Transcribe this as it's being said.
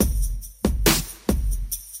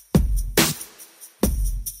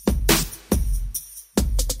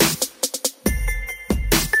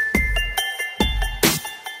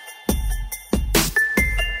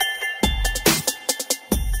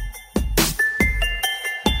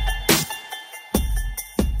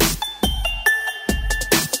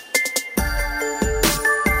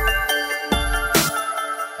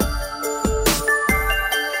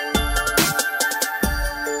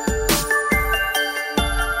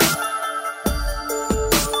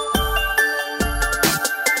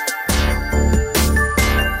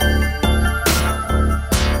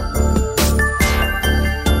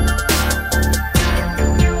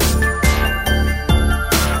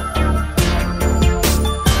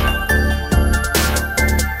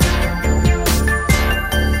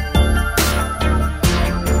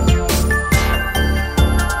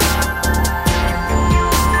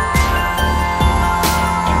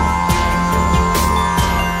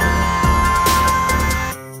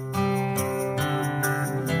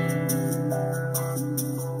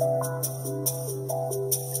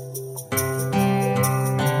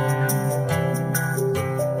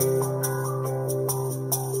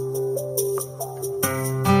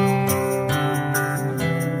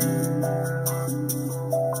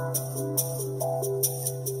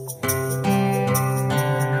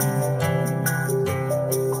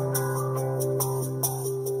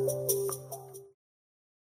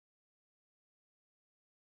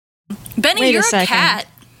Benny, Wait you're a a second. cat.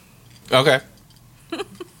 Okay.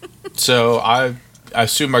 So I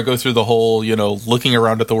assume I go through the whole, looking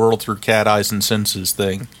around at the world through cat eyes and senses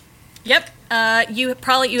thing. Yep. You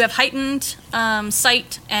have heightened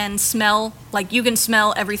sight and smell. Like, you can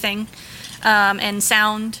smell everything, and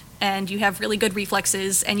sound, and you have really good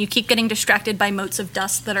reflexes, and you keep getting distracted by motes of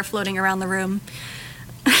dust that are floating around the room.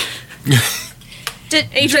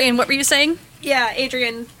 Adrian, what were you saying? Yeah,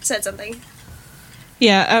 Adrian said something.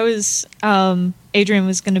 Yeah, I was. Adrian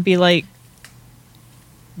was going to be like,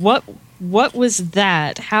 "What was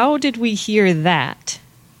that? How did we hear that?"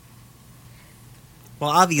 Well,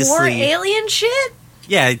 obviously, More alien shit?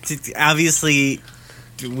 yeah. Obviously,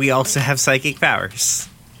 we also have psychic powers.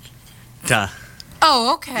 Duh.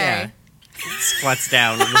 Oh, okay. Yeah. Squats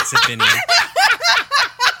down and looks at Benny.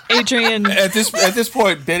 Adrian, At this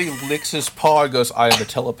point, Benny licks his paw and goes, "I am the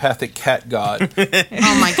telepathic cat god."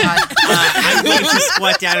 Oh my god. I'm going to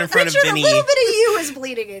squat down in front Richard, of Benny. a little bit of you is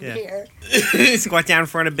bleeding in Yeah. here. Squat down in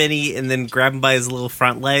front of Benny and then grab him by his little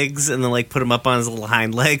front legs and then like put him up on his little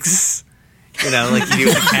hind legs. Like you do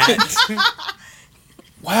with a cat.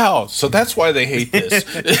 Wow, so that's why they hate this.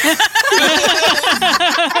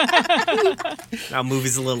 I'll move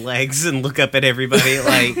his little legs and look up at everybody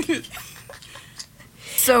like,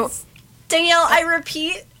 So, Danielle, I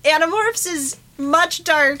repeat, Animorphs is much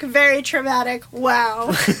dark, very traumatic.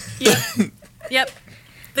 Wow. Yep.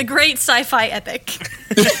 The great sci-fi epic.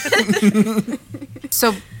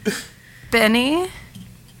 so Benny,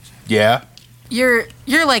 Yeah. you're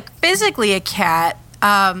like physically a cat.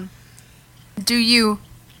 Do you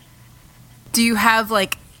have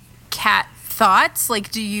like cat thoughts?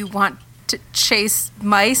 Like, do you want to chase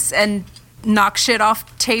mice and knock shit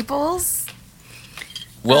off tables?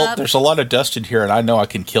 Well, there's a lot of dust in here, and I know I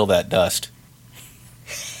can kill that dust.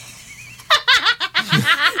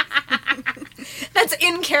 That's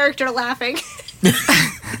in character laughing.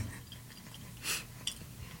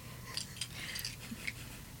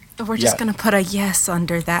 We're just Yeah. gonna put a yes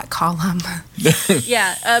under that column.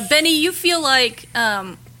 Yeah. Benny, you feel like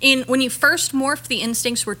when you first morphed, the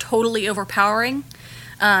instincts were totally overpowering.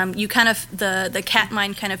 You kind of, the cat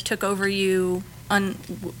mind kind of took over you, and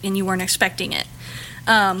you weren't expecting it.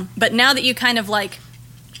 But now that you kind of like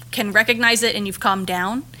can recognize it and you've calmed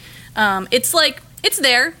down, it's like it's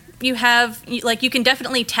there. You can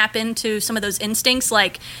definitely tap into some of those instincts.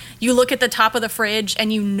 Like, you look at the top of the fridge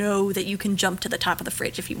and you know that you can jump to the top of the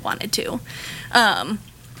fridge if you wanted to,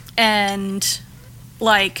 and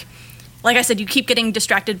like I said, you keep getting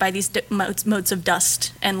distracted by these motes of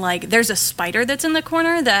dust, and like there's a spider that's in the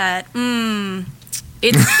corner that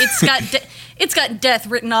it's got death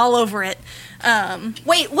written all over it.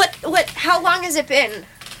 Wait, what? How long has it been?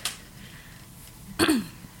 well,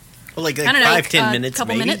 like I don't know, 5-10 minutes,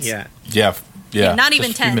 couple maybe. minutes? Yeah. Yeah. Not just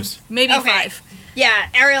even a few 10, minutes. maybe Okay. 5. Yeah,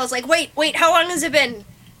 Ariel's like, wait, how long has it been?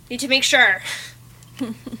 Need to make sure.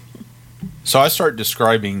 So I start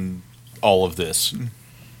describing all of this.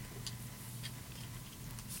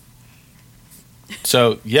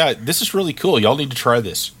 So, yeah, this is really cool. Y'all need to try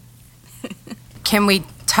this. Can we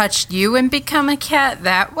touch you and become a cat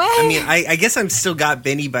that way? I mean, I guess I'm still got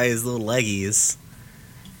Benny by his little leggies.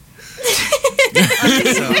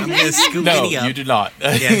 So I'm gonna scoop No, Benny up. you do not.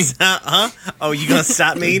 Yes. Oh, you gonna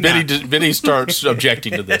stop me? No. Benny starts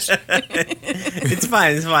objecting to this. It's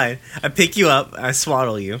fine. I pick you up. I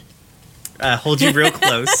swaddle you. Hold you real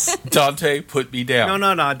close. Dante, put me down.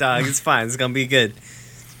 No, dog. It's fine. It's gonna be good.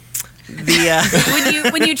 The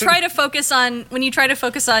when you try to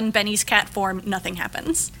focus on Benny's cat form, nothing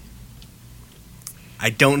happens. I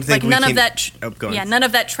don't think Like we none can... of that. go on. Yeah, none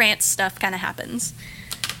of that trance stuff kind of happens.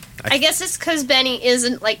 I guess it's because Benny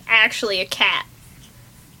isn't, like, actually a cat.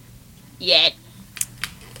 Yet.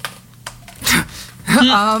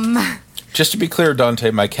 Just to be clear,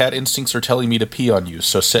 Dante, my cat instincts are telling me to pee on you,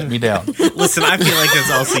 so set me down. Listen, I feel like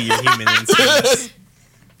that's also your human instincts.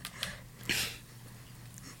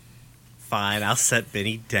 Fine, I'll set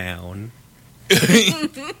Benny down.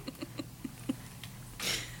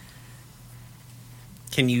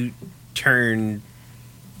 Can you turn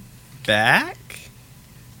back?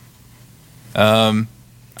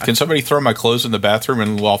 Can somebody throw my clothes in the bathroom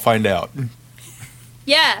and I'll find out?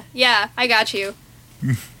 Yeah, I got you.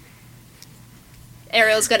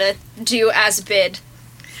 Ariel's gonna do as bid.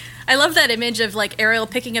 I love that image of like Ariel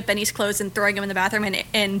picking up Benny's clothes and throwing them in the bathroom,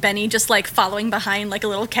 and Benny just like following behind like a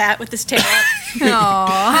little cat with his tail up, Aww.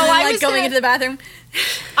 I like was going gonna- into the bathroom.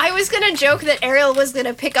 I was gonna joke that Ariel was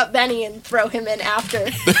gonna pick up Benny and throw him in after.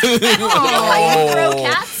 You know how you throw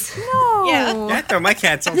cats? No. Yeah. I throw my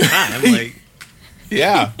cats all the time. Like,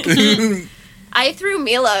 Yeah. I threw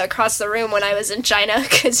Mila across the room when I was in China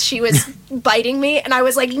because she was biting me, and I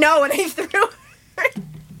was like, no, and I threw her.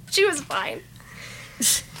 She was fine.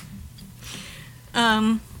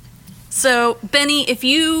 So Benny, if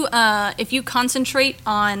you concentrate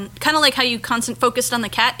on kind of like how you focused on the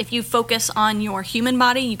cat, if you focus on your human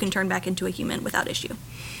body, you can turn back into a human without issue.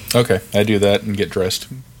 Okay, I do that and get dressed.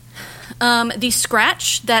 The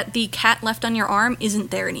scratch that the cat left on your arm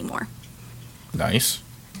isn't there anymore. Nice.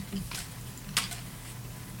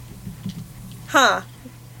 Huh.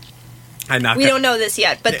 I knock. We don't know this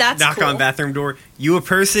yet, but that's knock cool. on bathroom door. You a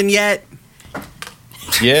person yet?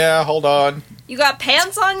 Yeah, hold on. You got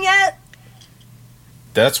pants on yet?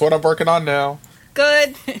 That's what I'm working on now.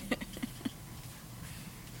 Good.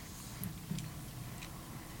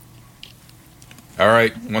 All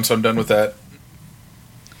right, once I'm done with that.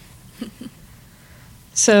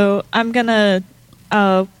 So I'm gonna.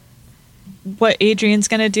 What Adrian's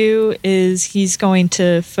gonna do is he's going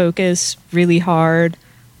to focus really hard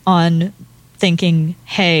on thinking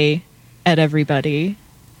 "hey" at everybody.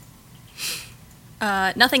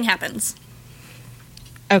 Nothing happens.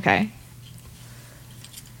 Okay.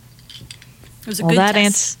 It was a Well, good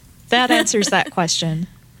test. that answers that question.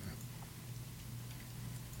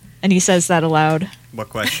 And he says that aloud. What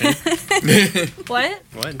question? What?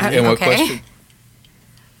 What? And what Okay. question?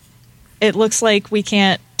 It looks like we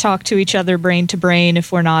can't talk to each other brain to brain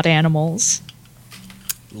if we're not animals.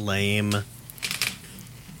 Lame.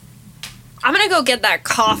 I'm gonna go get that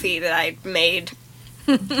coffee that I made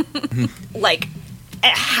like a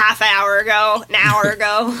half hour ago, an hour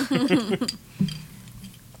ago.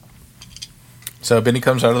 So Benny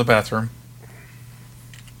comes out of the bathroom.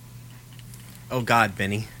 Oh God,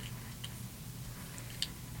 Benny.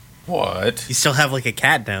 What? You still have like a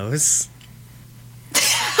cat nose.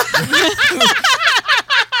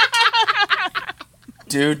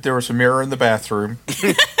 Dude, there was a mirror in the bathroom.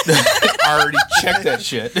 I already checked that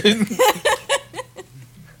shit.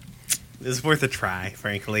 It's worth a try,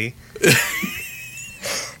 frankly.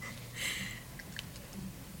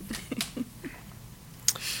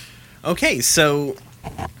 Okay, so...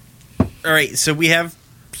 Alright, so we have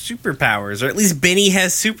superpowers, or at least Benny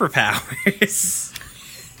has superpowers.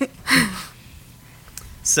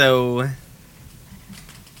 So...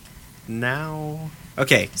 Now...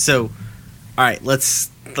 Okay, so... Alright, let's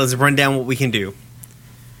run down what we can do.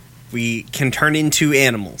 We can turn into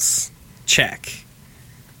animals. Check.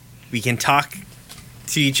 We can talk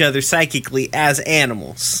to each other psychically as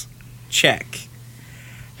animals. Check.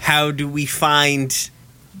 How do we find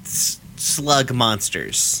slug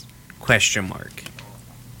monsters? Question mark.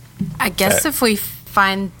 I guess if we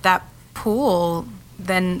find that pool,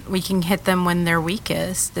 then we can hit them when they're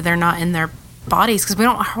weakest. They're not in their bodies, because we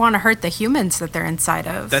don't want to hurt the humans that they're inside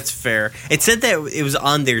of. That's fair. It said that it was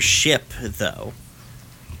on their ship, though.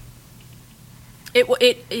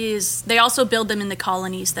 It is. They also build them in the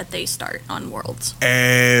colonies that they start on worlds.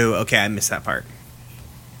 Oh, okay, I missed that part.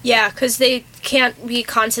 Yeah, because they can't be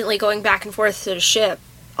constantly going back and forth to the ship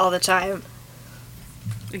all the time.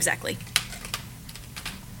 Exactly.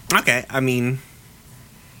 Okay, I mean...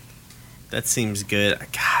 That seems good.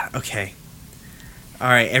 God, okay.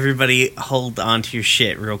 Alright, everybody hold on to your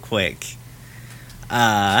shit real quick.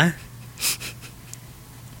 I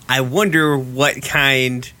wonder what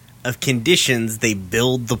kind of conditions they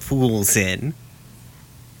build the pools in.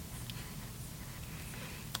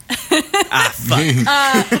 Fuck.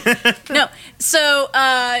 No. So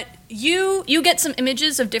you get some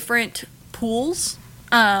images of different pools.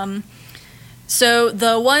 So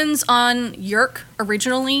the ones on Yerk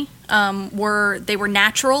originally were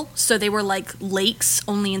natural, so they were like lakes,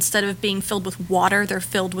 only instead of being filled with water, they're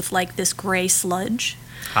filled with like this gray sludge.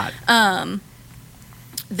 Hot.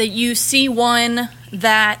 That you see one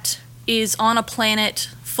that is on a planet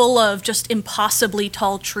full of just impossibly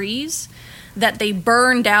tall trees that they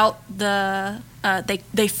burned out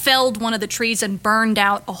they felled one of the trees and burned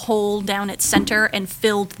out a hole down its center and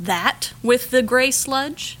filled that with the gray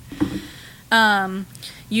sludge.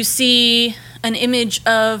 You see an image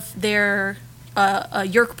of their a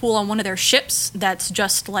Yerk pool on one of their ships that's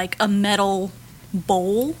just like a metal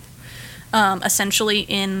bowl, essentially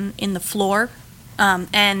in the floor,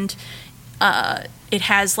 and it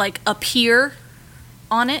has like a pier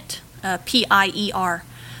on it, PIER,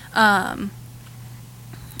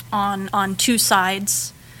 on two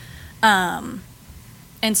sides, and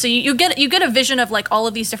so you get a vision of like all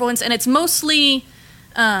of these different ones, and it's mostly.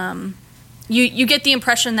 You get the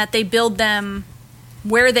impression that they build them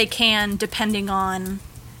where they can, depending on,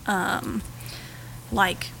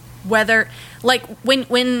 like whether, like,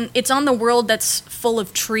 when it's on the world that's full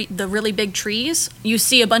of the really big trees, you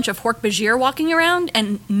see a bunch of Hork-Bajir walking around,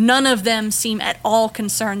 and none of them seem at all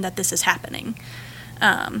concerned that this is happening.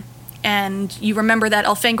 And you remember that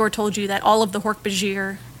Elfangor told you that all of the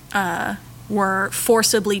Hork-Bajir were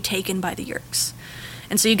forcibly taken by the Yeerks.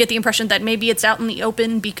 And so you get the impression that maybe it's out in the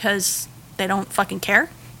open because they don't fucking care.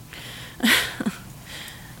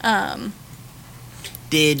 But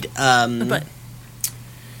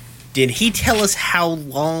Did he tell us how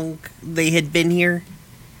long they had been here?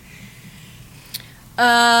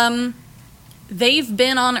 They've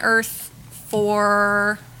been on Earth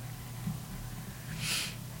for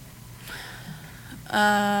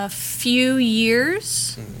a few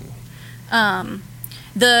years.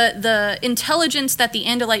 The intelligence that the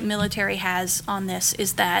Andalite military has on this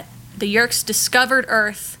is that the Yeerks discovered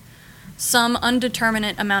Earth some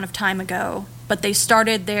undeterminate amount of time ago, but they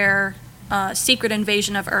started their secret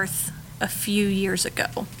invasion of Earth a few years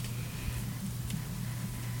ago.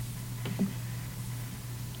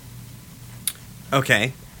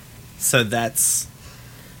 Okay. So that's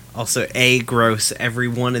also gross. Every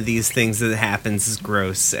one of these things that happens is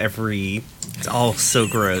gross. It's all so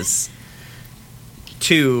gross.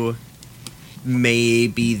 2,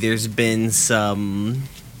 maybe there's been some,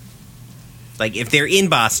 like, if they're in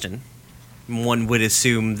Boston, one would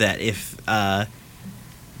assume that if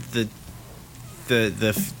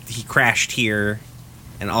he crashed here,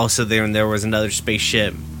 and also there was another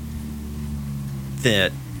spaceship,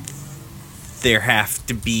 that there have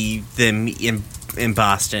to be them in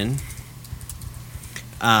Boston.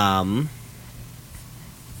 And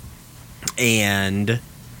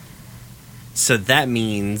so that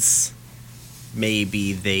means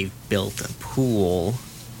maybe they built a pool,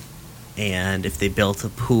 and if they built a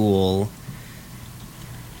pool,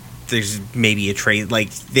 there's maybe a trade,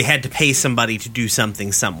 like they had to pay somebody to do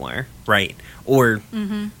something somewhere, right? Or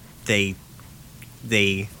they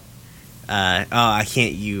I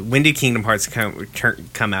can't use. When did Kingdom Hearts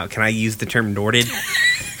come out? Can I use the term Norded?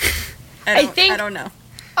 I don't know.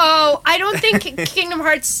 Oh, I don't think Kingdom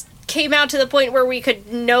Hearts came out to the point where we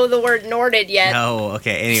could know the word Norded yet. No,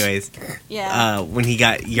 okay. Anyways, Yeah. when he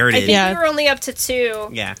got I yurted, think Yeah. we were only up to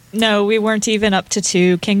 2. yeah. No, we weren't even up to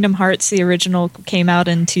 2. Kingdom Hearts, the original, came out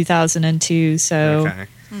in 2002, so... Okay.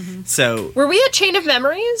 So Were we at Chain of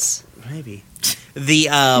Memories? maybe the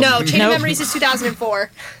No, Chain Nope. of Memories is 2004.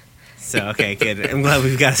 So okay, good. I'm glad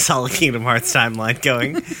we've got a solid Kingdom Hearts timeline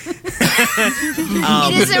going.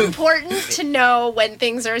 It is important to know when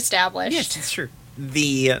things are established. Yes, it's true.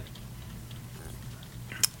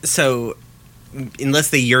 So, unless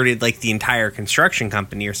they yurted like the entire construction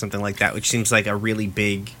company or something like that, which seems like a really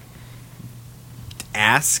big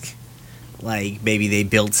ask. Like maybe they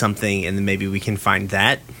build something and then maybe we can find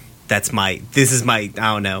that. This is my. I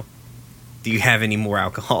don't know. Do you have any more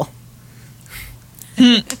alcohol?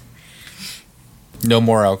 No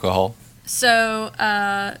more alcohol. So,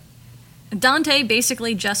 Dante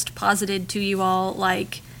basically just posited to you all,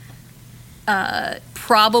 like,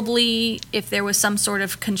 probably if there was some sort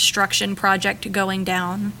of construction project going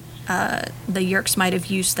down, the Yeerks might have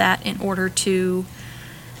used that in order to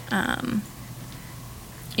build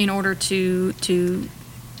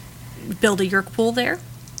a Yeerk pool there.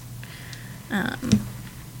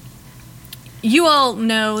 You all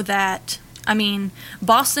know that, I mean,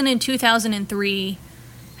 Boston in 2003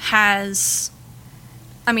 has,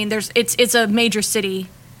 I mean, it's a major city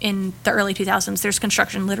in the early 2000s. There's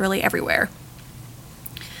construction literally everywhere.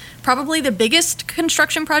 Probably the biggest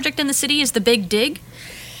construction project in the city is the Big Dig,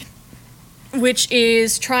 which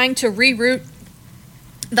is trying to reroute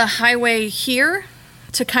the highway here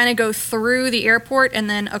to kind of go through the airport and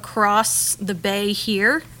then across the bay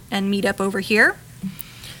here and meet up over here.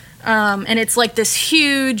 And it's like this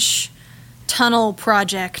huge tunnel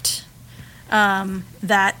project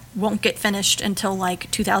that won't get finished until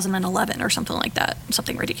like 2011 or something like that.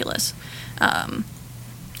 Something ridiculous, I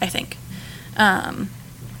think.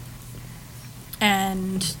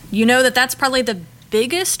 And you know that that's probably the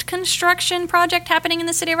biggest construction project happening in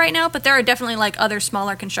the city right now, but there are definitely like other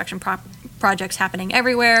smaller construction projects happening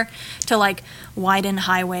everywhere to like widen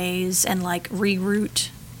highways and like reroute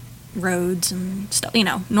roads and stuff, you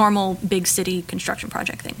know, normal big city construction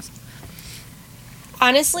project things.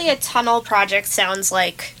 Honestly, a tunnel project sounds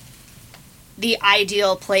like the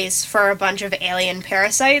ideal place for a bunch of alien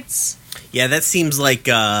parasites. Yeah, that seems like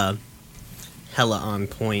hella on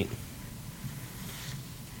point.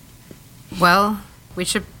 Well, we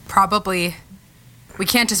should probably... We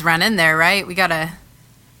can't just run in there, right? We gotta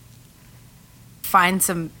find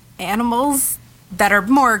some animals that are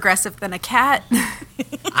more aggressive than a cat.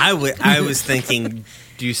 I was thinking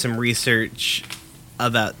do some research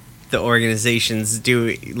about the organizations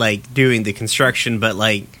doing the construction, but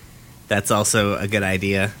like that's also a good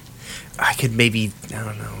idea. I could maybe, I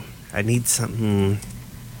don't know. I need something.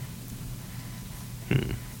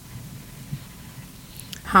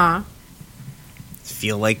 Huh?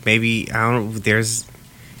 Feel like maybe, I don't know, there's,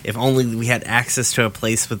 if only we had access to a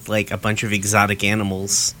place with like a bunch of exotic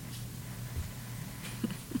animals.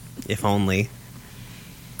 If only.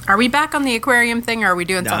 Are we back on the aquarium thing, or are we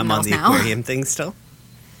doing No, something I'm on else the now? aquarium thing still.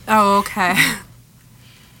 Oh, okay.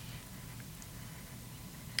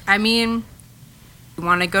 I mean, you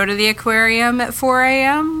want to go to the aquarium at 4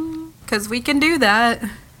 a.m.? Because we can do that.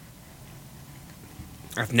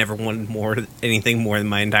 I've never wanted anything more in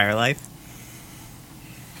my entire life.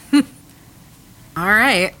 All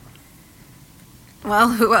right. Well,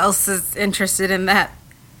 who else is interested in that?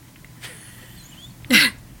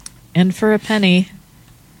 And for a penny.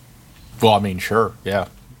 Well, I mean, sure, yeah.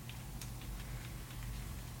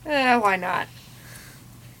 Why not?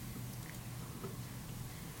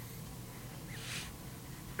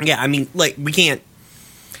 Yeah, I mean, like, we can't,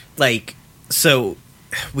 like, so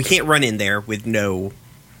we can't run in there with no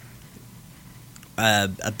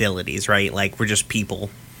abilities, right? Like, we're just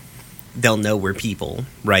people. They'll know we're people,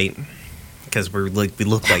 right? Because we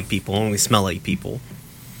look like people and we smell like people.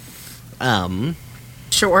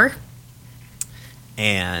 Sure.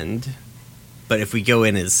 But if we go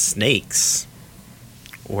in as snakes,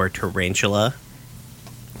 or tarantula,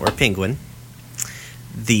 or penguin,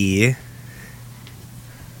 they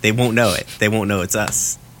won't know it. They won't know it's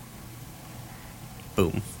us.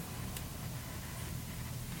 Boom.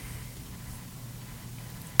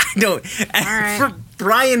 I don't. right.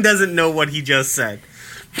 Brian doesn't know what he just said.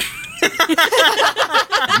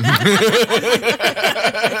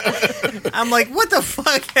 I'm like, what the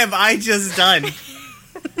fuck have I just done?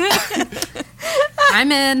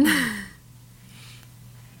 I'm in.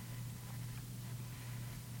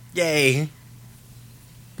 Yay.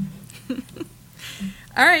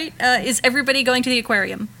 All right. Is everybody going to the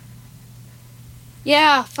aquarium?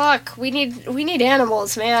 Yeah, fuck. We need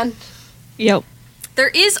animals, man. Yep. There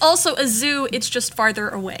is also a zoo. It's just farther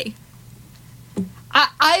away.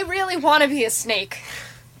 I really want to be a snake.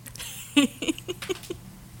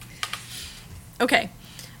 Okay.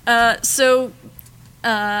 So,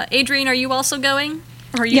 Adrian, are you also going?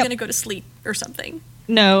 Or are you Yep. going to go to sleep or something?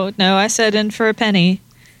 No, I said in for a penny.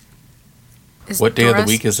 Is What day of the Dora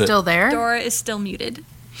week is it? Still there? Dora is still muted.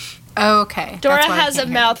 Oh, okay. Dora That's why I has a can't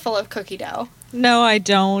hear. mouthful of cookie dough. No, I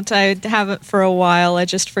don't. I haven't for a while. I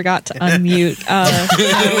just forgot to unmute.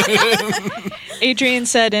 Adrian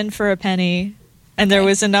said in for a penny, and there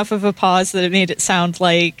was enough of a pause that it made it sound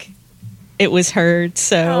like it was heard.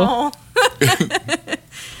 So Oh.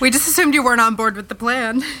 We just assumed you weren't on board with the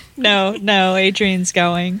plan. no, Adrian's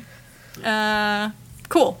going.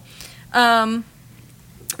 Cool.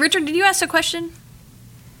 Richard, did you ask a question?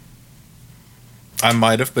 I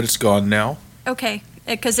might have, but it's gone now. Okay,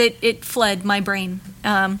 because it fled my brain.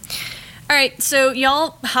 All right, so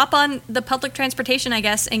y'all hop on the public transportation, I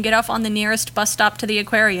guess, and get off on the nearest bus stop to the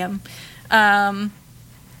aquarium.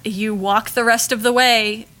 You walk the rest of the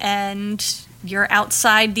way, and you're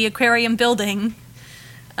outside the aquarium building.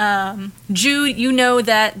 Jude, you know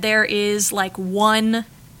that there is like one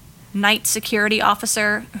night security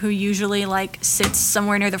officer who usually like sits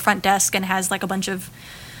somewhere near the front desk and has like a bunch of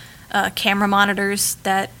camera monitors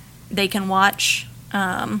that they can watch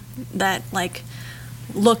that like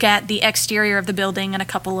look at the exterior of the building and a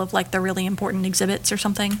couple of like the really important exhibits or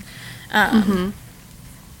something.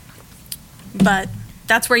 But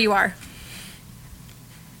that's where you are.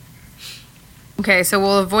 Okay, so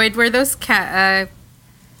we'll avoid where those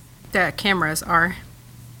the cameras are.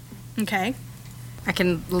 Okay. I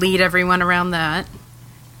can lead everyone around that.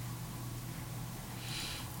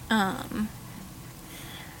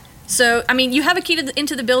 So, I mean, you have a key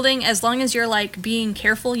into the building. As long as you're, like, being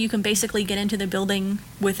careful, you can basically get into the building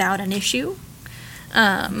without an issue.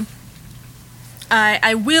 I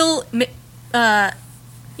will... you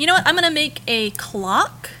know what? I'm going to make a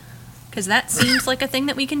clock, because that seems like a thing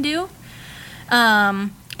that we can do.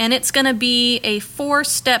 And it's going to be a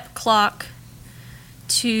 4-step clock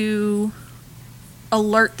to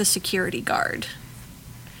alert the security guard.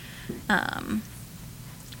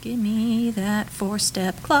 Give me that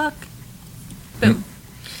 4-step clock. Boom.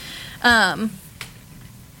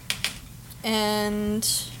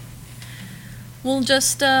 And we'll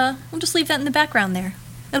just leave that in the background there.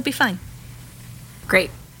 It'll be fine. Great.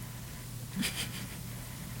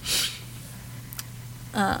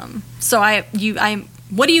 So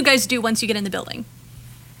what do you guys do once you get in the building?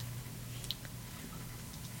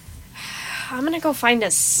 I'm gonna go find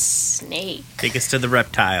a snake. Take us to the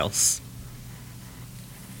reptiles.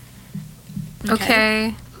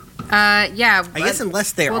 Okay. Yeah. I guess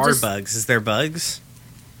unless there we'll are just- bugs. Is there bugs?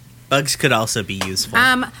 Bugs could also be useful.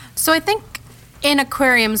 So I think in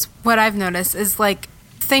aquariums, what I've noticed is like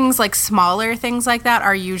things like smaller things like that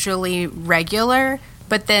are usually regular.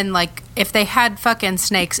 But then, like, if they had fucking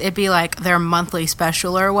snakes, it'd be like their monthly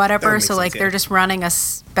special or That whatever. makes So, like, sense, they're yeah. just running a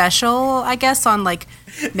special, I guess, on like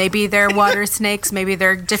maybe they're water snakes, maybe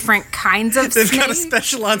they're different kinds of They've snakes. got a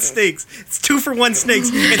special on snakes. It's 2 for 1 snakes.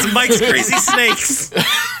 It's Mike's Crazy Snakes.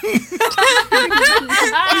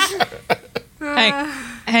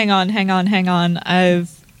 Hang on.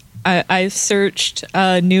 I've searched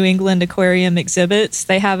New England aquarium exhibits.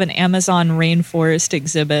 They have an Amazon rainforest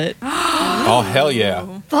exhibit. Oh, hell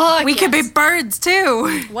yeah. Fuck. We could be birds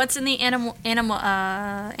too. What's in the Amazon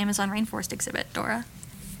rainforest exhibit, Dora?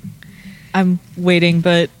 I'm waiting,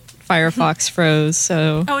 but Firefox froze,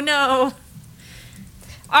 so Oh no.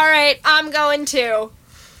 All right, I'm going to.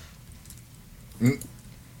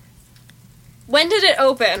 When did it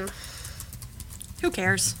open? Who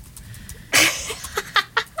cares?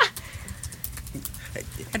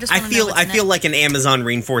 just I wanna know feel what's I in feel it. like an Amazon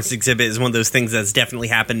rainforest exhibit is one of those things that's definitely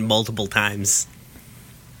happened multiple times.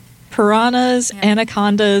 piranhas, Yeah.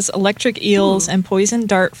 anacondas, electric eels, and poison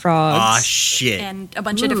dart frogs. Aw, shit. And a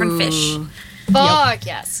bunch of different fish. Fuck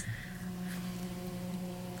yes.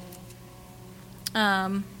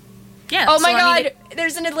 Yeah. Oh so, my I mean, god,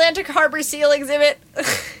 there's an Atlantic Harbor seal exhibit.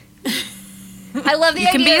 I love the You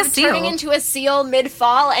can be idea a of turning seal. into a seal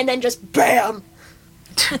mid-fall and then just BAM!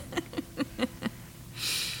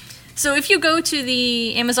 So if you go to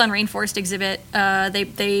the Amazon rainforest exhibit,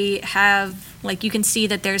 they have, like, you can see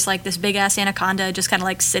that there's like this big ass anaconda just kind of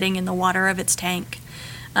like sitting in the water of its tank.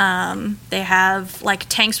 They have like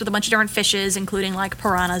tanks with a bunch of different fishes, including like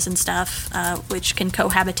piranhas and stuff, which can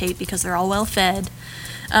cohabitate because they're all well fed.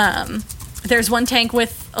 There's one tank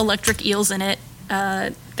with electric eels in it.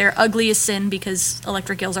 They're ugly as sin because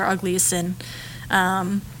electric eels are ugly as sin.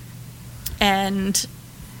 And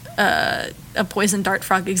a poison dart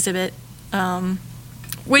frog exhibit,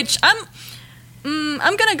 which I'm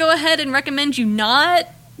gonna go ahead and recommend you not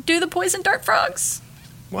do the poison dart frogs,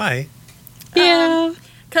 Why? Yeah.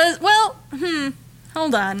 cause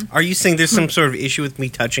hold on. Are you saying there's some sort of issue with me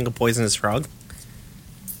touching a poisonous frog?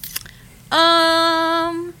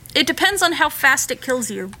 It depends on how fast it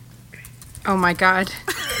kills you. Oh my god.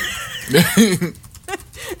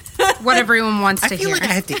 What everyone wants I to feel hear. like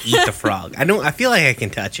I have to eat the frog. I feel like I can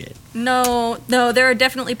touch it. No, there are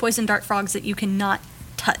definitely poison dart frogs that you cannot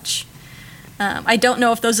touch. I don't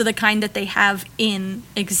know if those are the kind that they have in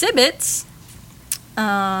exhibits.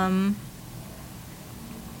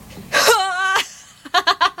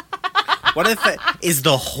 What if is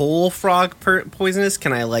the whole frog poisonous?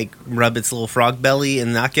 Can I like rub its little frog belly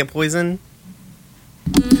and not get poisoned?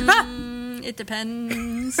 It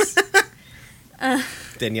depends.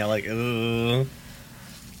 Danielle like, ooh.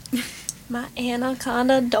 My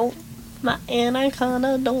anaconda don't. My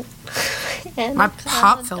anaconda don't. My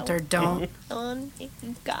pop filter don't.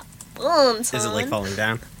 Got buns, Is it like hon. falling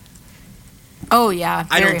down? Oh yeah,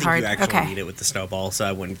 I don't very think hard. you actually Okay, need it with the snowball, so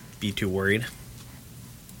I wouldn't be too worried.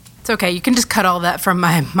 it's okay. You can just cut all that from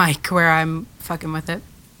my mic where I'm fucking with it.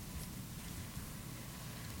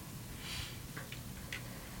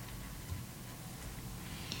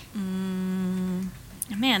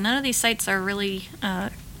 Man, none of these sites are really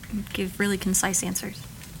give really concise answers.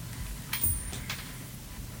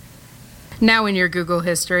 Now, in your Google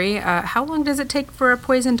history, how long does it take for a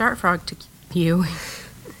poison dart frog to kill you?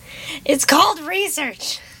 It's called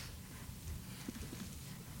research.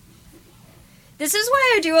 This is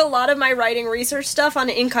why I do a lot of my writing research stuff on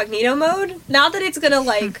incognito mode. Not that it's gonna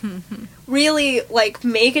like really like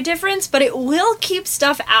make a difference, but it will keep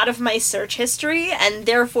stuff out of my search history and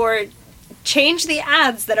therefore change the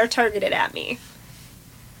ads that are targeted at me.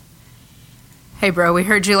 Hey, bro, we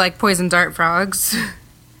heard you like poison dart frogs.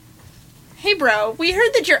 Hey bro, we heard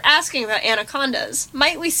that you're asking about anacondas.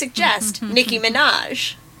 Might we suggest Nicki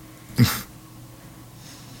Minaj?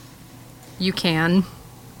 You can.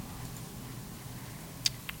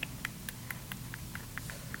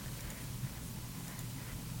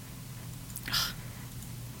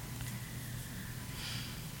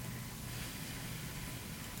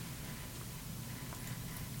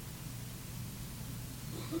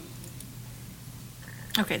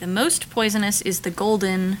 Okay, the most poisonous is the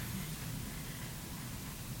golden.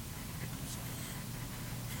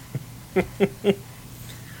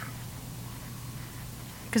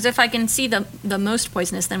 Because if I can see the most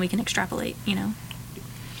poisonous, then we can extrapolate, you know?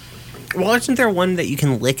 Well, isn't there one that you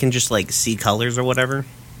can lick and just, like, see colors or whatever?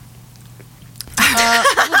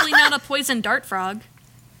 Probably not a poison dart frog.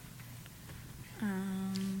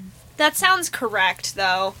 That sounds correct,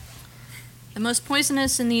 though. The most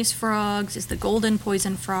poisonous in these frogs is the golden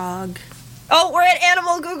poison frog. Oh, we're at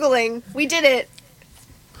Animal Googling. We did it.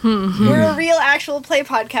 We're a real, actual play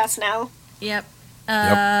podcast now. Yep.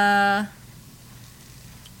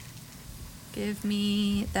 Give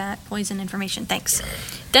me that poison information. Thanks.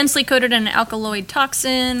 Densely coated in an alkaloid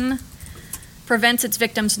toxin. Prevents its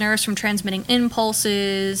victims' nerves from transmitting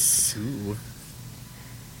impulses. Ooh.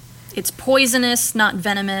 It's poisonous, not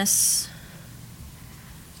venomous.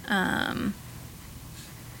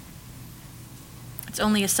 It's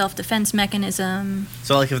only a self-defense mechanism.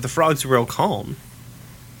 So, like, if the frog's real calm,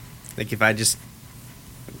 like, if I just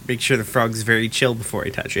make sure the frog's very chill before I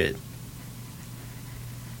touch it.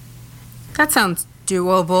 That sounds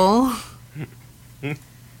doable.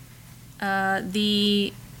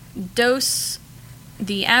 The dose,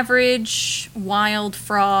 the average wild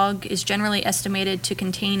frog is generally estimated to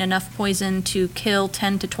contain enough poison to kill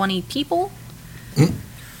 10 to 20 people.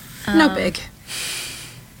 No big.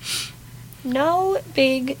 No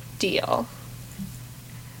big deal.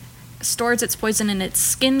 Stores its poison in its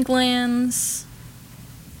skin glands.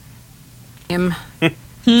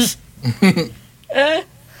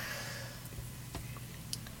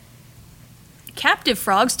 Captive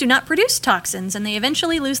frogs do not produce toxins, and they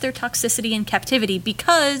eventually lose their toxicity in captivity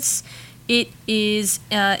because it is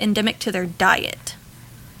endemic to their diet.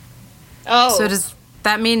 Oh. So does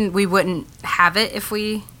that mean we wouldn't have it if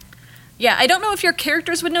we... Yeah, I don't know if your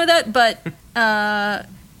characters would know that, but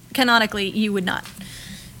canonically, you would not.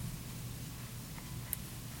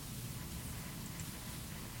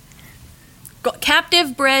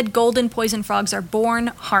 Captive-bred golden poison frogs are born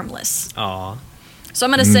harmless. Aw. So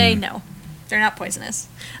I'm going to say no. They're not poisonous.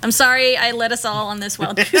 I'm sorry I led us all on this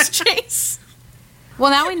wild goose chase.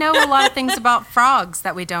 Well, now we know a lot of things about frogs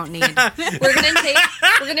that we don't need. We're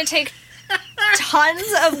gonna take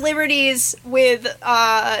tons of liberties with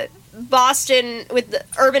Boston with the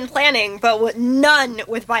urban planning, but none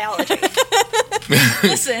with biology.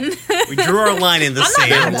 Listen. We drew our line in the I'm not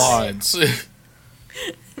sand. mad. Lines.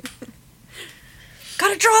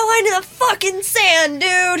 Gotta draw a line in the fucking sand,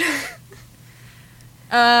 dude.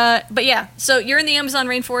 But yeah, so you're in the Amazon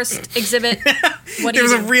rainforest exhibit. What do There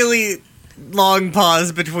was you a do? really long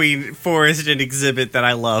pause between forest and exhibit that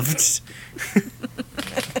I loved.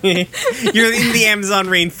 You're in the Amazon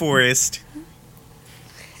rainforest.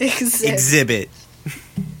 Exhibit.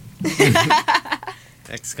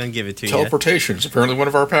 X gonna give it to you. Teleportation is apparently one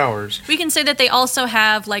of our powers. We can say that they also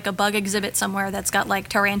have like a bug exhibit somewhere that's got like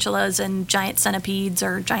tarantulas and giant centipedes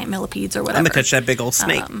or giant millipedes or whatever. I'm gonna touch that big old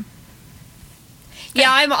snake.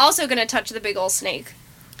 Yeah, I'm also gonna touch the big old snake.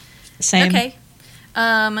 Same. Okay.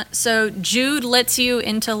 So Jude lets you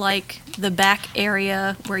into like the back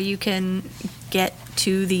area where you can get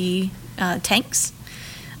to the tanks.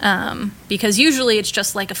 Because usually it's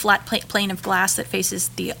just like a flat plane of glass that faces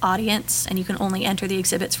the audience, and you can only enter the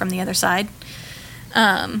exhibits from the other side.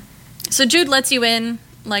 So Jude lets you in,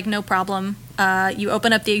 like no problem. You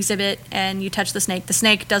open up the exhibit and you touch the snake. The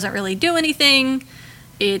snake doesn't really do anything.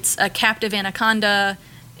 It's a captive anaconda.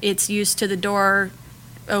 It's used to the door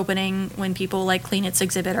opening when people like clean its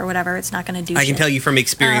exhibit or whatever. It's not going to do I can shit. tell you from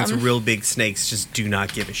experience, real big snakes just do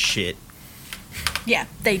not give a shit. Yeah,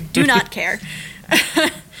 they do not care.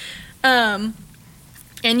 And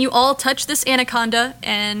you all touch this anaconda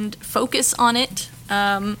and focus on it.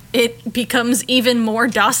 It becomes even more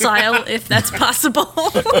docile, if that's possible.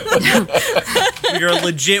 You're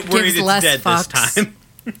legit worried Gives it's less dead fucks. this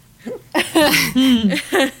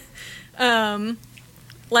time.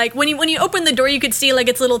 Like when you open the door, you could see like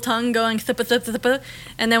its little tongue going thippa thippa thippa,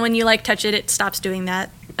 and then when you like touch it, it stops doing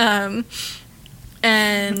that. And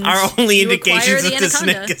Our only you acquire indications that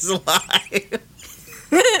the anaconda. snake is alive.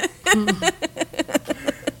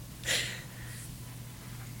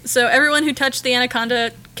 So everyone who touched the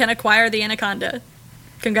anaconda can acquire the anaconda.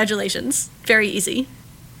 Congratulations. Very easy.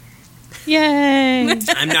 Yay!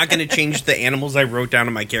 I'm not going to change the animals I wrote down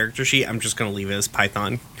on my character sheet. I'm just going to leave it as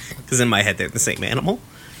Python. Because in my head, they're the same animal.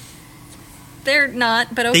 They're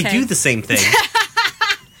not, but okay. They do the same thing.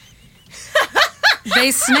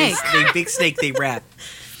 They snake. They big snake, they rap.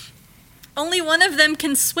 Only one of them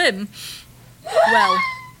can swim. Well,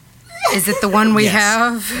 Is it the one we Yes.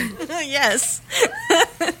 have? yes.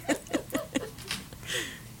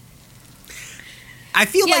 I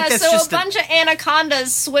feel Yeah, like that's so a just bunch of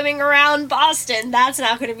anacondas swimming around Boston. That's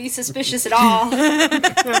not going to be suspicious at all.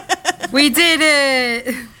 We did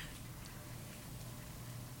it.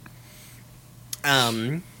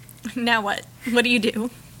 Now what? What do?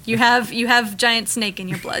 You have giant snake in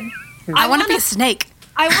your blood. I want to be a snake.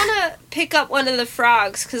 I want to pick up one of the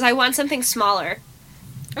frogs because I want something smaller.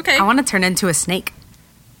 Okay. I want to turn into a snake.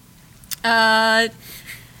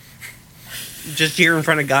 Just here in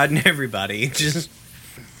front of God and everybody. Just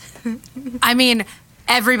I mean,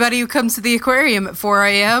 everybody who comes to the aquarium at 4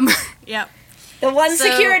 a.m. Yep. The one So-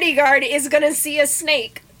 security guard is going to see a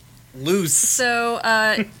snake. loose.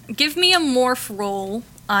 So, give me a morph roll,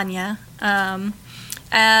 Anya.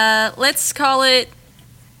 Let's call it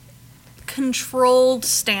controlled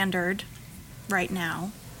standard right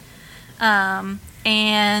now.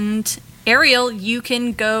 And Ariel, you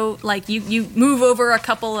can go, like, you move over a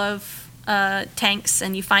couple of tanks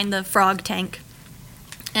and you find the frog tank.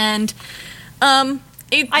 And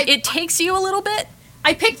it takes you a little bit.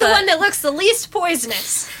 I picked the But- one that looks the least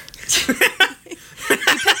poisonous.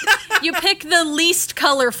 You pick the least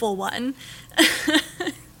colorful one.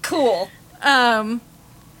 Cool. And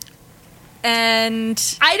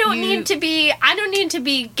I don't you- need to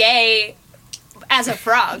be gay as a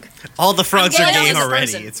frog. All the frogs I'm are gay gay as a already.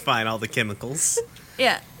 person. It's fine. All the chemicals.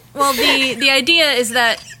 Yeah. Well, the idea is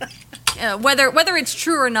that whether it's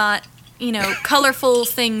true or not, colorful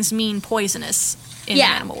things mean poisonous in Yeah.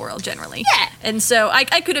 the animal world generally. Yeah. And so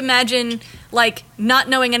I could imagine, like, not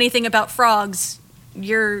knowing anything about frogs,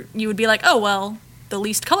 you would be like, oh well, the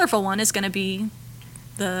least colorful one is going to be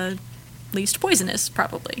the least poisonous,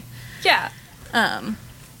 probably. Yeah.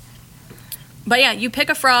 But yeah, you pick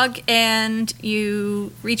a frog and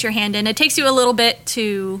you reach your hand in. It takes you a little bit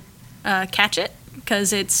to catch it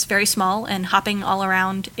because it's very small and hopping all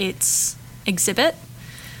around its exhibit.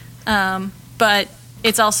 But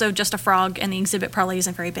it's also just a frog, and the exhibit probably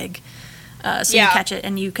isn't very big. So you Yeah. catch it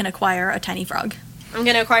and you can acquire a tiny frog. I'm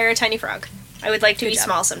going to acquire a tiny frog. I would like to Good be job.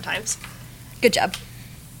 small sometimes. Good job.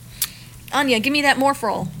 Anya, give me that morph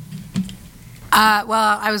roll.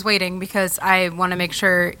 Well, I was waiting because I want to make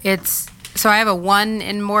sure it's... So I have a 1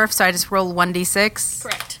 in morph, so I just roll 1d6.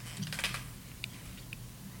 Correct.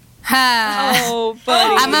 Ha! Oh,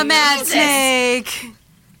 buddy. I'm a mad Jesus. snake!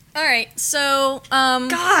 All right, so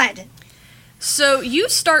God. So you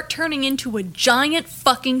start turning into a giant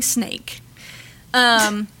fucking snake.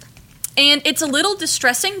 And it's a little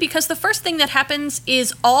distressing because the first thing that happens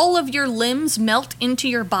is all of your limbs melt into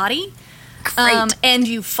your body. Great. And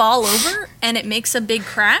you fall over and it makes a big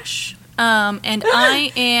crash. And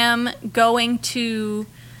I am going to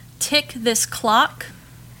tick this clock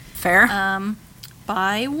Fair.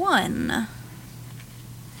 by 1.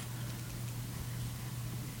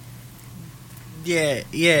 Yeah,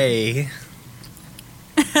 yay.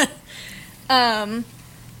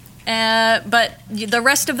 But the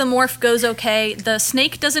rest of the morph goes okay. The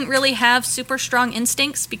snake doesn't really have super strong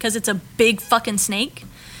instincts because it's a big fucking snake.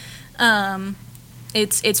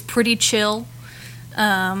 It's pretty chill,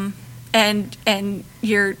 and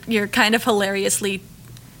you're kind of hilariously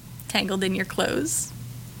tangled in your clothes.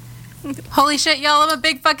 Holy shit, y'all, I'm a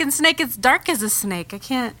big fucking snake. It's dark as a snake. I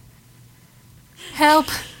can't... Help.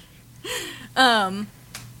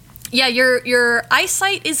 Yeah, your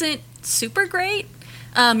eyesight isn't super great.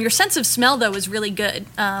 Your sense of smell, though, is really good.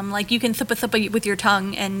 Like, you can thuppa with your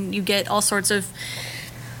tongue, and you get all sorts of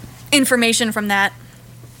information from that.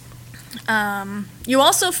 You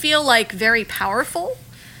also feel, like, very powerful.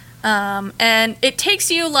 And it takes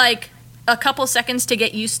you, like, a couple seconds to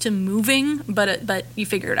get used to moving, but you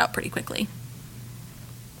figure it out pretty quickly.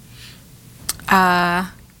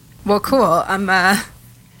 Well, cool. I'm,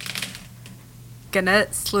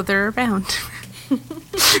 gonna slither around.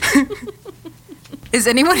 Is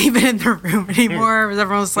anyone even in the room anymore? Or is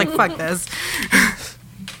everyone just like, fuck this?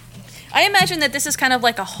 I imagine that this is kind of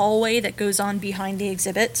like a hallway that goes on behind the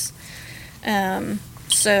exhibits.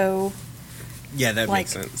 So Yeah, that Like-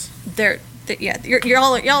 makes sense.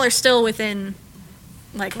 y'all are still within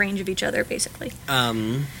like range of each other, basically.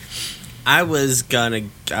 I was gonna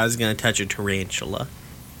touch a tarantula.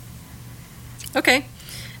 Okay.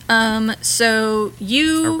 So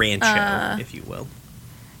you A rancho, if you will.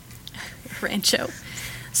 rancho.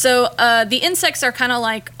 So the insects are kind of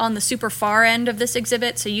like on the super far end of this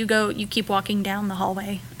exhibit. So you keep walking down the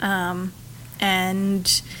hallway,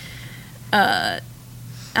 and I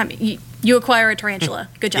mean you acquire a tarantula.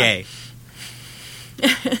 Good job. Yay.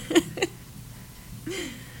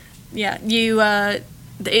 Yeah, you.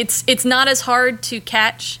 It's not as hard to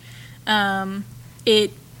catch.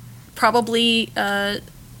 It probably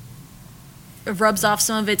rubs off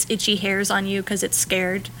some of its itchy hairs on you because it's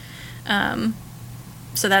scared. So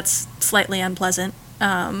that's slightly unpleasant.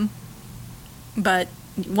 But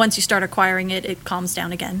once you start acquiring it, it calms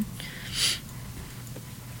down again.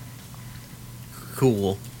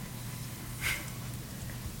 Cool.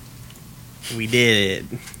 We did.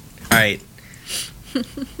 All right.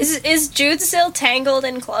 Is Jude still tangled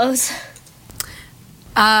in clothes?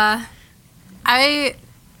 I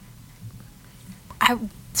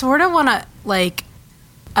sort of want to like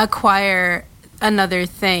acquire another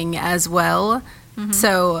thing as well.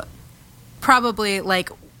 So probably like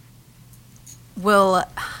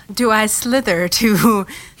do I slither to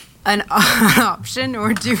an option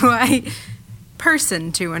or do I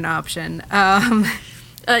person to an option?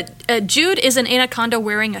 Jude is an anaconda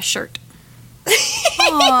wearing a shirt.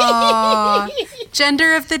 Aw,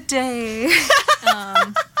 gender of the day.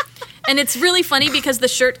 And it's really funny because the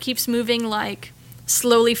shirt keeps moving like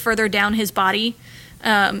slowly further down his body.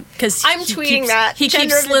 Because I'm tweeting that. He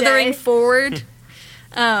Gender keeps of the day. slithering forward.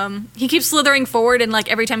 He keeps slithering forward, and like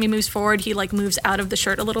every time he moves forward, he like moves out of the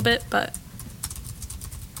shirt a little bit. But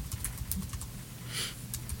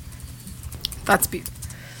That's beautiful.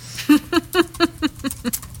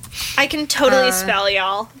 I can totally spell,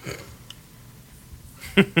 y'all.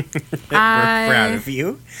 We're proud of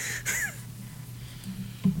you.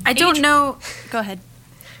 I don't know. go ahead.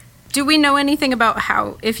 Do we know anything about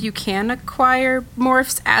how if you can acquire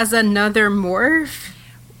morphs as another morph?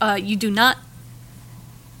 You do not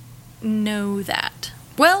know that.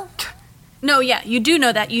 Well, no, yeah, you do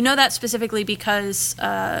know that. You know that specifically because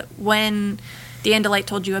when the Andalite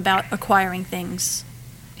told you about acquiring things,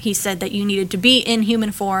 he said that you needed to be in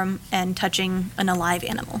human form and touching an alive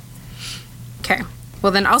animal. Okay.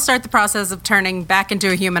 Well, then I'll start the process of turning back into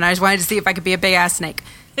a human. I just wanted to see if I could be a big ass snake.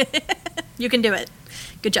 You can do it.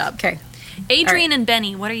 Good job. Okay. Adrian and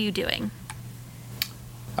Benny, what are you doing?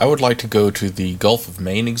 I would like to go to the Gulf of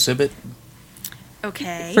Maine exhibit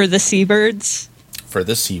Okay. For the seabirds. for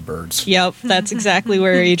the seabirds. Yep, that's exactly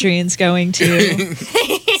where Adrian's going to.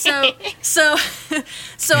 So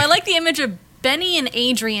I like the image of Benny and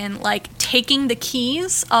Adrian like taking the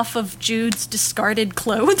keys off of Jude's discarded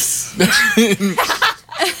clothes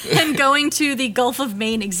and going to the Gulf of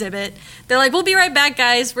Maine exhibit. They're like, "We'll be right back,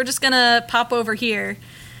 guys. We're just gonna pop over here."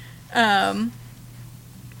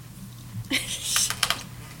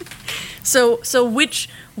 So which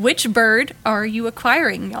bird are you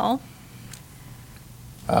acquiring, y'all?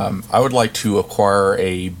 I would like to acquire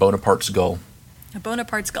a Bonaparte's gull. A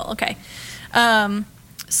Bonaparte skull. Okay.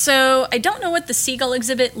 So I don't know what the seagull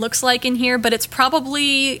exhibit looks like in here, but it's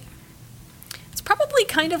probably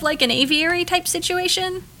kind of like an aviary type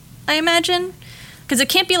situation, I imagine, because it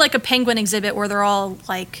can't be like a penguin exhibit where they're all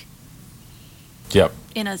like Yep.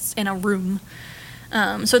 in a room.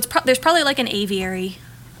 So there's probably like an aviary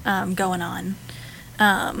going on.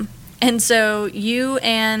 And so you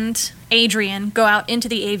and Adrian go out into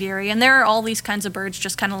the aviary, and there are all these kinds of birds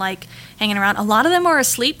just kind of like hanging around. A lot of them are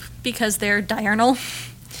asleep because they're diurnal.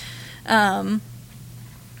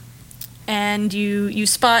 And you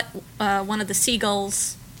spot one of the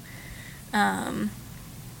seagulls, and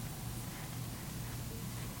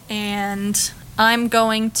I'm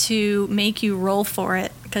going to make you roll for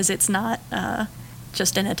it because it's not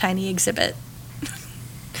just in a tiny exhibit.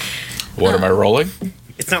 What am I rolling?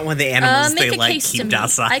 It's not one of the animals Make they a like case to keep me.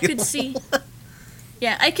 docile. I could see.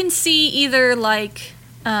 Yeah, I can see either like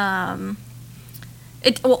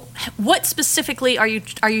what specifically are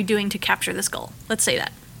you doing to capture this gull? Let's say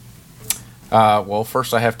that. Well,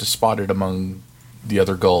 first I have to spot it among the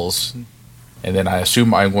other gulls, and then I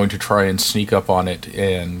assume I'm going to try and sneak up on it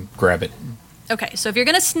and grab it. Okay, so if you're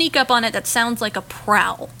gonna sneak up on it, that sounds like a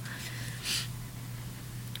prowl,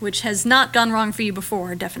 which has not gone wrong for you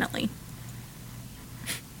before, definitely.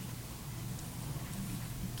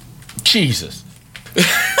 Jesus.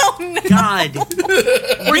 God, We're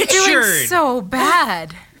doing Richard. so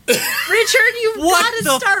bad. Richard, you've What got to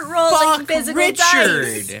the start rolling fuck, physical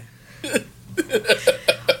dice. Richard?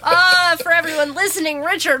 For everyone listening,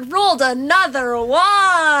 Richard rolled another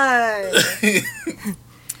one.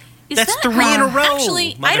 Is That's that- 3 in a row,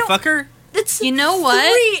 Actually, I don't. motherfucker. That's You know what?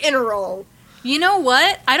 3 in a row. You know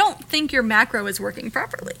what? I don't think your macro is working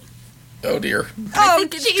properly. Oh dear. I Oh,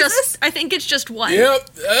 think it's Jesus. I think it's just one. Yep.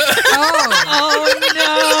 Oh.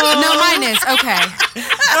 Oh No, mine is. Okay.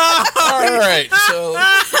 All right. So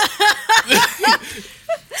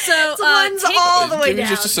So One's all the way give me down.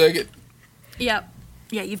 just a second. Yep.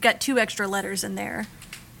 Yeah, you've got 2 extra letters in there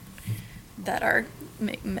that are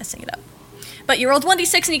messing it up. But you rolled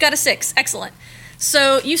 1d6 and you got a 6. Excellent.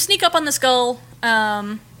 So you sneak up on the skull,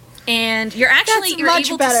 and you're That's able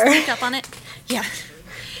much better. to sneak up on it. Yeah.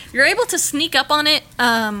 You're able to sneak up on it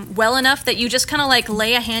well enough that you just kind of like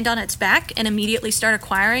lay a hand on its back and immediately start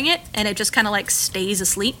acquiring it, and it just kind of like stays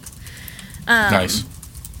asleep. Nice.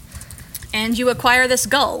 And you acquire this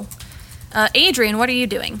gull. Adrian, what are you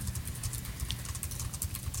doing?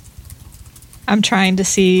 I'm trying to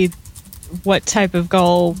see what type of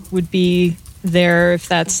gull would be there, if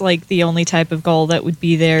that's like the only type of gull that would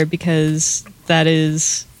be there, because that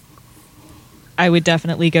is, I would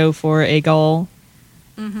definitely go for a gull.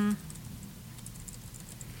 Mm-hmm.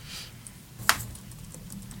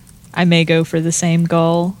 I may go for the same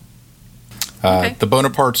gull. Okay. The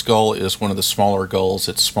Bonaparte's gull is one of the smaller gulls.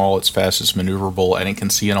 It's small, it's fast, it's maneuverable, and it can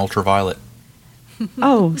see in ultraviolet.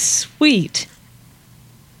 Oh, sweet.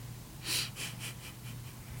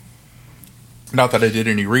 Not that I did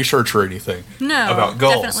any research or anything No, about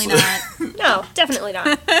gulls. definitely not. No, definitely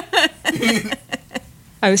not.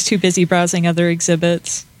 I was too busy browsing other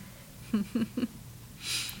exhibits.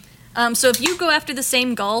 So if you go after the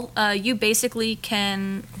same gull, you basically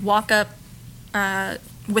can walk up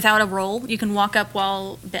without a roll. You can walk up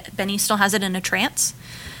while Benny still has it in a trance.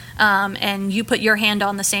 And you put your hand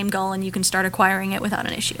on the same gull and you can start acquiring it without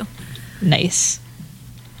an issue. Nice.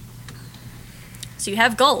 So you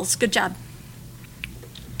have gulls. Good job.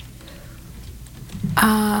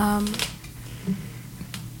 I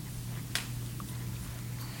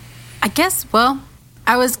guess, well,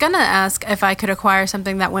 I was gonna ask if I could acquire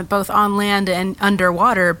something that went both on land and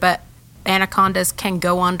underwater, but anacondas can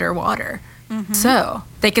go underwater. Mm-hmm. So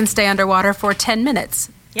they can stay underwater for 10 minutes.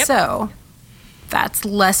 Yep. So that's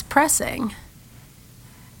less pressing.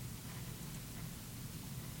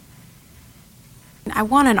 I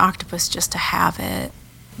want an octopus just to have it.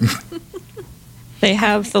 They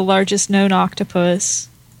have the largest known octopus.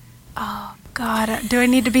 Oh, God. Do I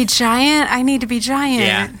need to be giant? I need to be giant.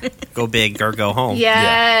 Yeah. Go big or go home.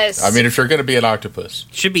 Yes. Yeah. I mean, if you're going to be an octopus.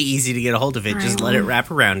 Should be easy to get a hold of it. Just let it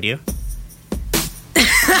wrap around you.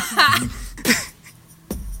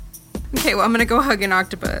 Okay, well, I'm going to go hug an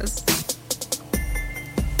octopus.